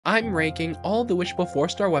I'm ranking all the wishable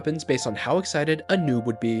 4-star weapons based on how excited a noob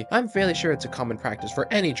would be. I'm fairly sure it's a common practice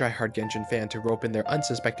for any tryhard Genshin fan to rope in their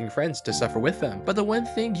unsuspecting friends to suffer with them. But the one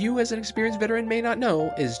thing you as an experienced veteran may not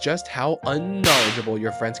know is just how unknowledgeable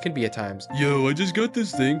your friends can be at times. Yo, I just got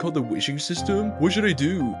this thing called the wishing system. What should I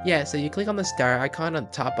do? Yeah, so you click on the star icon on the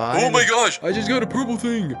top bottom. Oh my gosh, I just got a purple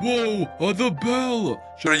thing. Whoa, the bell.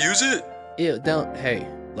 Should I use it? Ew, don't.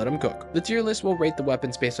 Hey. Let them cook. The tier list will rate the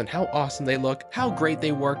weapons based on how awesome they look, how great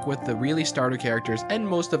they work with the really starter characters, and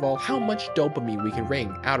most of all, how much dopamine we can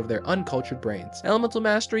wring out of their uncultured brains. Elemental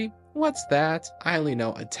Mastery? What's that? I only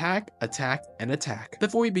know attack, attack, and attack.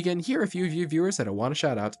 Before we begin, here are a few of you viewers that I want to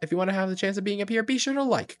shout out. If you want to have the chance of being up here, be sure to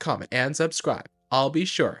like, comment, and subscribe. I'll be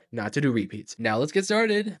sure not to do repeats. Now let's get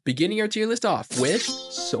started. Beginning our tier list off with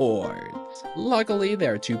swords. Luckily,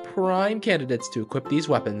 there are two prime candidates to equip these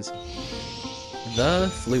weapons.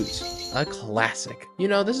 The flute, a classic. You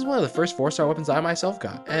know, this is one of the first 4-star weapons I myself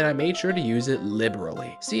got, and I made sure to use it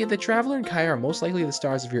liberally. See, the Traveler and Kaya are most likely the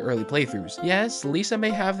stars of your early playthroughs. Yes, Lisa may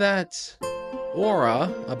have that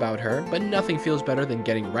aura about her, but nothing feels better than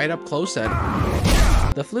getting right up close and...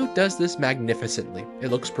 The flute does this magnificently.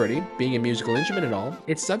 It looks pretty, being a musical instrument and all.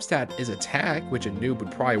 Its substat is attack, which a noob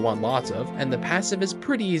would probably want lots of, and the passive is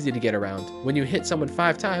pretty easy to get around. When you hit someone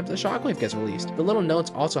 5 times, a shockwave gets released. The little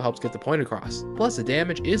notes also helps get the point across. Plus, the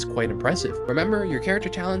damage is quite impressive. Remember, your character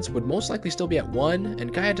talents would most likely still be at 1,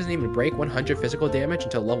 and Gaia doesn't even break 100 physical damage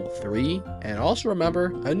until level 3. And also remember,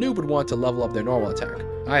 a noob would want to level up their normal attack.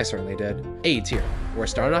 I certainly did. A tier. We're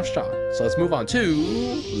starting off strong, so let's move on to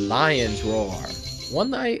Lion's Roar. One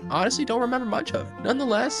that I honestly don't remember much of.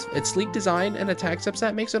 Nonetheless, its sleek design and attack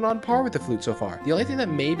subset makes it on par with the flute so far. The only thing that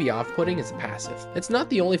may be off-putting is the passive. It's not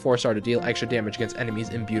the only 4-star to deal extra damage against enemies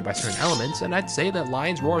imbued by certain elements, and I'd say that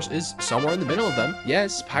Lion's Roar is somewhere in the middle of them.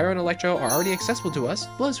 Yes, Pyro and Electro are already accessible to us,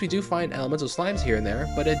 plus we do find elemental slimes here and there,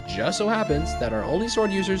 but it just so happens that our only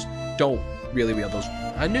sword users don't really wield those.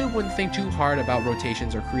 A noob wouldn't think too hard about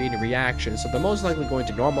rotations or creating reactions, so they're most likely going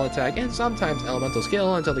to normal attack and sometimes elemental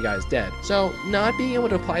skill until the guy's dead. So not being able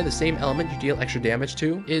to apply the same element you deal extra damage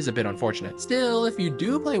to is a bit unfortunate. Still, if you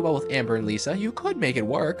do play well with Amber and Lisa, you could make it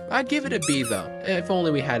work. I'd give it a B though, if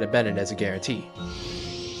only we had a Bennett as a guarantee.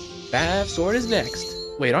 Fav Sword is next.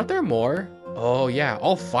 Wait, aren't there more? Oh yeah,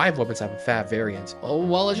 all 5 weapons have a Fav variant. Oh,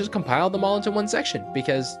 well, let's just compile them all into one section,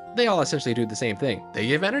 because they all essentially do the same thing. They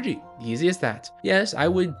give energy. Easy as that. Yes, I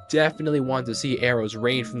would definitely want to see arrows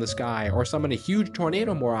rain from the sky or summon a huge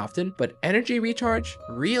tornado more often, but energy recharge?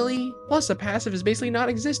 Really? Plus, the passive is basically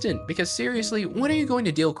non-existent, because seriously, when are you going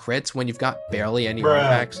to deal crits when you've got barely any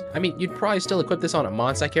artifacts? I mean, you'd probably still equip this on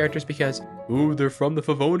Mondstack characters because, ooh, they're from the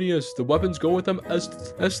Favonius. The weapons go with them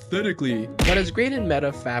aesthetically. But as great in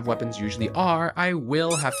meta Fav weapons usually are, I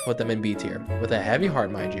will have to put them in B tier. With a heavy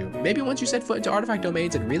heart, mind you. Maybe once you set foot into artifact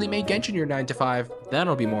domains and really make Genshin your 9 to 5,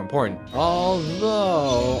 that'll be more important.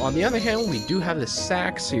 Although, on the other hand, we do have the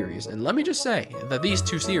SAC series, and let me just say that these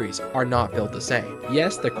two series are not built the same.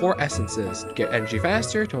 Yes, the core essence is get energy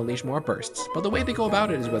faster to unleash more bursts, but the way they go about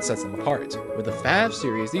it is what sets them apart. With the Fav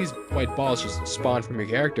series, these white balls just spawn from your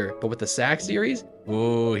character, but with the SAC series,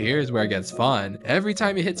 ooh, here's where it gets fun. Every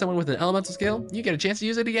time you hit someone with an elemental skill, you get a chance to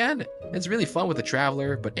use it again. It's really fun with the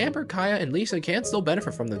Traveler, but Amber, Kaya, and Lisa can still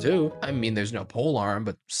benefit from them too. I mean, there's no polearm,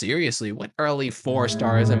 but seriously, what early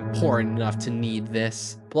 4-star is important enough to need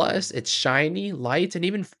this? Plus, it's shiny, light, and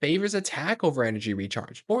even favors attack over energy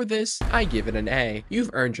recharge. For this, I give it an A.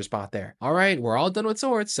 You've earned your spot there. All right, we're all done with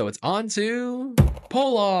swords, so it's on to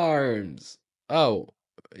polearms. Oh,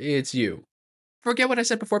 it's you. Forget what I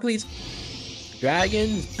said before, please.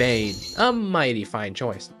 Dragon's Bane, a mighty fine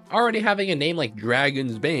choice. Already having a name like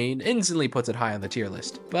Dragon's Bane instantly puts it high on the tier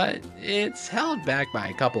list, but it's held back by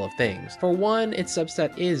a couple of things. For one, its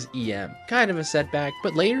subset is EM, kind of a setback,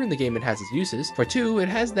 but later in the game it has its uses. For two, it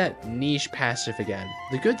has that niche passive again.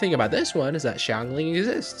 The good thing about this one is that Xiangling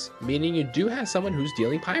exists, meaning you do have someone who's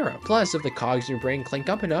dealing pyro. Plus, if the cogs in your brain clink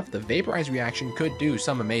up enough, the vaporize reaction could do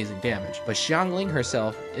some amazing damage. But Xiangling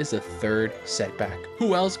herself is the third setback.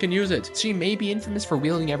 Who else can use it? She may be infamous for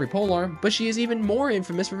wielding every polearm, but she is even more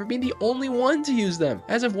infamous for being the only one to use them.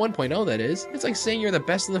 As of 1.0, that is. It's like saying you're the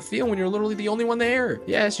best in the field when you're literally the only one there.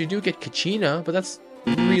 Yes, you do get Kachina, but that's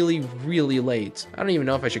really late. I don't even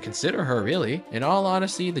know if I should consider her, really. In all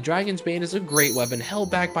honesty, the Dragon's Bane is a great weapon held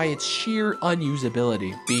back by its sheer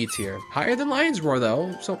unusability. B tier. Higher than Lion's Roar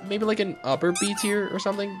though, so maybe like an upper B tier or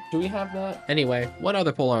something. Do we have that? Anyway, what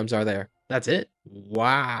other polearms are there? That's it?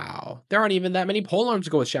 Wow. There aren't even that many polearms to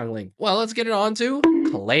go with Xiangling. Well, let's get it on to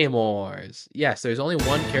Claymores. Yes, there's only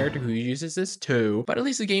one character who uses this too, but at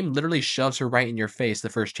least the game literally shoves her right in your face the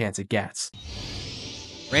first chance it gets.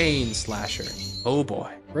 Rain Slasher. Oh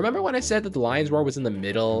boy. Remember when I said that the Lion's Roar was in the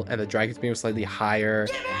middle and the Dragon's Beam was slightly higher?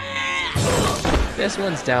 This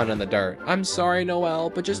one's down in the dirt. I'm sorry, Noelle,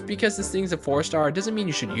 but just because this thing's a 4-star doesn't mean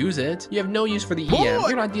you should use it. You have no use for the EM.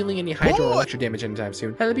 You're not dealing any hydro or electric damage anytime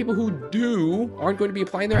soon. And the people who do aren't going to be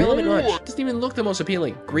applying their element much. Doesn't even look the most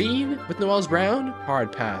appealing. Green with Noelle's brown?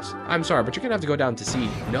 Hard pass. I'm sorry, but you're gonna have to go down to C.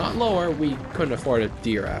 Not lower. We couldn't afford a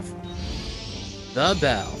D or F. The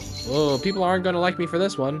Bell. Oh, people aren't going to like me for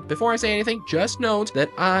this one. Before I say anything, just note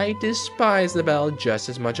that I despise the Bell just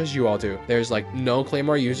as much as you all do. There's like no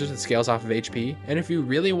Claymore users that scales off of HP, and if you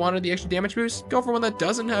really wanted the extra damage boost, go for one that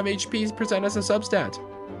doesn't have HP percent as a substat.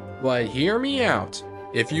 But hear me out.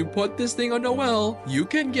 If you put this thing on Noelle, you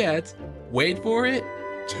can get, wait for it,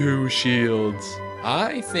 2 shields.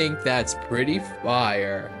 I think that's pretty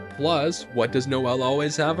fire. Plus, what does Noelle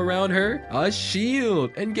always have around her? A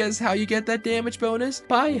shield! And guess how you get that damage bonus?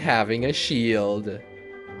 By having a shield.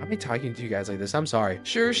 I'm talking to you guys like this, I'm sorry.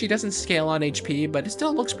 Sure, she doesn't scale on HP, but it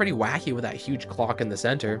still looks pretty wacky with that huge clock in the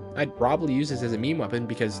center. I'd probably use this as a meme weapon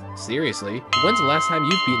because, seriously, when's the last time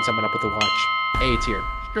you've beaten someone up with a watch? A tier.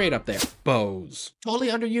 Straight up there. Bows. Totally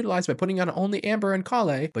underutilized by putting on only Amber and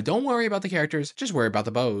Kale, but don't worry about the characters, just worry about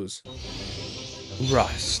the bows.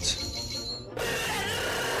 Rust.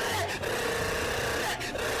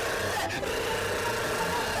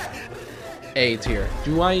 A tier.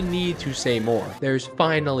 Do I need to say more? There's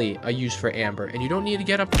finally a use for Amber, and you don't need to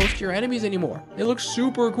get up close to your enemies anymore. It looks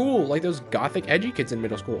super cool, like those gothic edgy kids in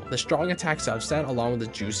middle school. The strong attack substat along with the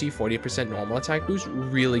juicy 40% normal attack boost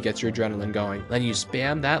really gets your adrenaline going. Then you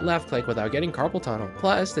spam that left click without getting carpal tunnel.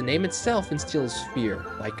 Plus, the name itself instills fear,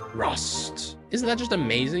 like Rust. Isn't that just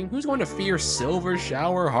amazing? Who's going to fear Silver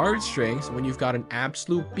Shower Heartstrings when you've got an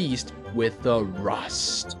absolute beast with the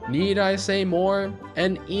Rust? Need I say more?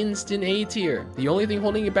 An instant A tier. The only thing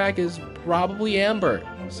holding you back is probably Amber.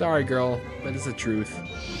 Sorry, girl, but it's the truth.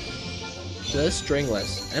 The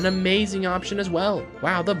Stringless, an amazing option as well.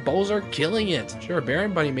 Wow, the bows are killing it. Sure,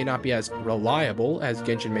 Baron Bunny may not be as reliable as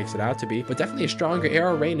Genshin makes it out to be, but definitely a stronger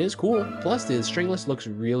arrow rain is cool. Plus, the Stringless looks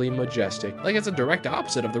really majestic, like it's a direct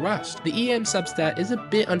opposite of the rest. The EM substat is a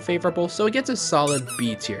bit unfavorable, so it gets a solid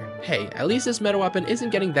B tier. Hey, at least this meta weapon isn't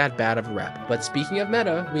getting that bad of a rep. But speaking of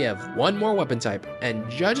meta, we have one more weapon type,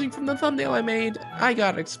 and judging from the thumbnail I made, I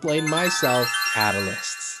gotta explain myself.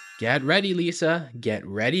 Catalysts. Get ready, Lisa. Get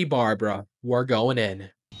ready, Barbara. We're going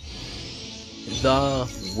in. The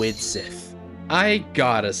Widsith. I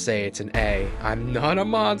gotta say it's an A. I'm not a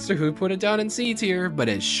monster who put it down in C tier, but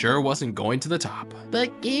it sure wasn't going to the top.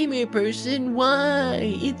 But GamerPerson, why?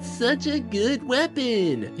 It's such a good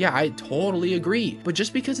weapon. Yeah, I totally agree. But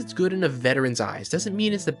just because it's good in a veteran's eyes doesn't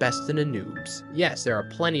mean it's the best in a noob's. Yes, there are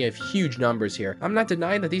plenty of huge numbers here. I'm not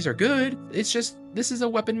denying that these are good. It's just, this is a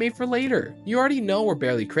weapon made for later. You already know we're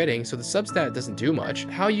barely critting, so the substat doesn't do much.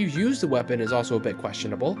 How you use the weapon is also a bit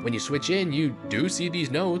questionable. When you switch in, you do see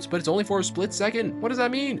these notes, but it's only for a split second. What does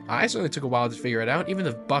that mean? I certainly took a while to figure it out, even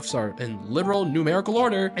the buffs are in literal numerical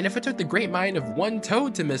order. And if it took the great mind of one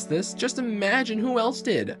toad to miss this, just imagine who else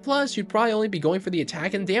did. Plus, you'd probably only be going for the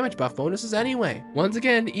attack and damage buff bonuses anyway. Once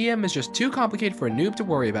again, EM is just too complicated for a noob to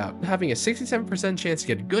worry about. Having a 67% chance to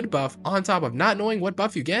get a good buff on top of not knowing what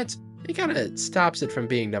buff you get, it kind of stops it from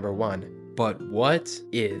being number one. But what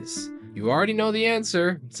is? You already know the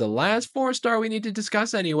answer. It's the last 4-star we need to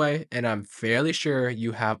discuss anyway, and I'm fairly sure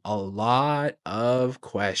you have a lot of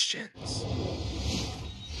questions.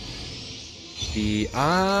 The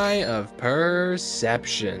Eye of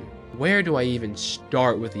Perception. Where do I even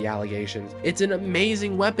start with the allegations? It's an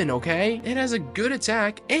amazing weapon, okay? It has a good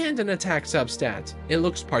attack and an attack substat. It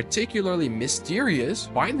looks particularly mysterious,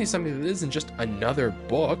 finally something that isn't just another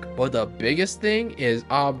book. But the biggest thing is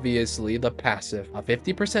obviously the passive. A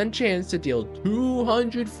 50% chance to deal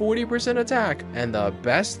 240% attack. And the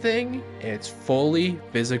best thing, it's fully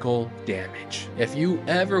physical damage. If you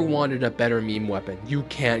ever wanted a better meme weapon, you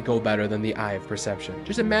can't go better than the Eye of Perception.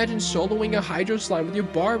 Just imagine soloing a Hydro Slime with your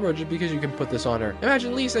Barbara just because you can put this on her.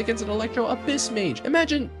 Imagine Lisa against an Electro Abyss Mage.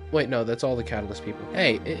 Imagine... Wait, no, that's all the Catalyst people.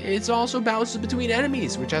 Hey, it's also bounces between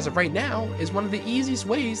enemies, which as of right now, is one of the easiest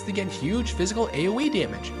ways to get huge physical AoE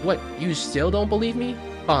damage. What, you still don't believe me?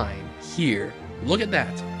 Fine. Here. Look at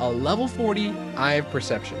that, a level 40 Eye of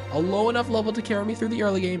Perception, a low enough level to carry me through the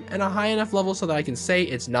early game, and a high enough level so that I can say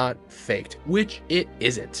it's not faked, which it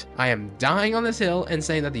isn't. I am dying on this hill and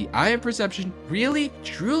saying that the Eye of Perception really,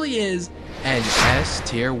 truly is an S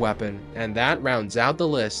tier weapon. And that rounds out the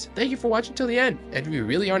list. Thank you for watching till the end, and if you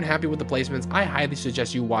really aren't happy with the placements, I highly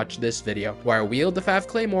suggest you watch this video, where I wield the Faf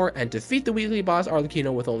Claymore and defeat the weekly boss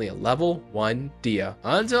Arlecchino with only a level 1 Dia.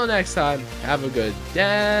 Until next time, have a good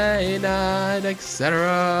day, night,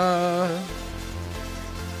 etc.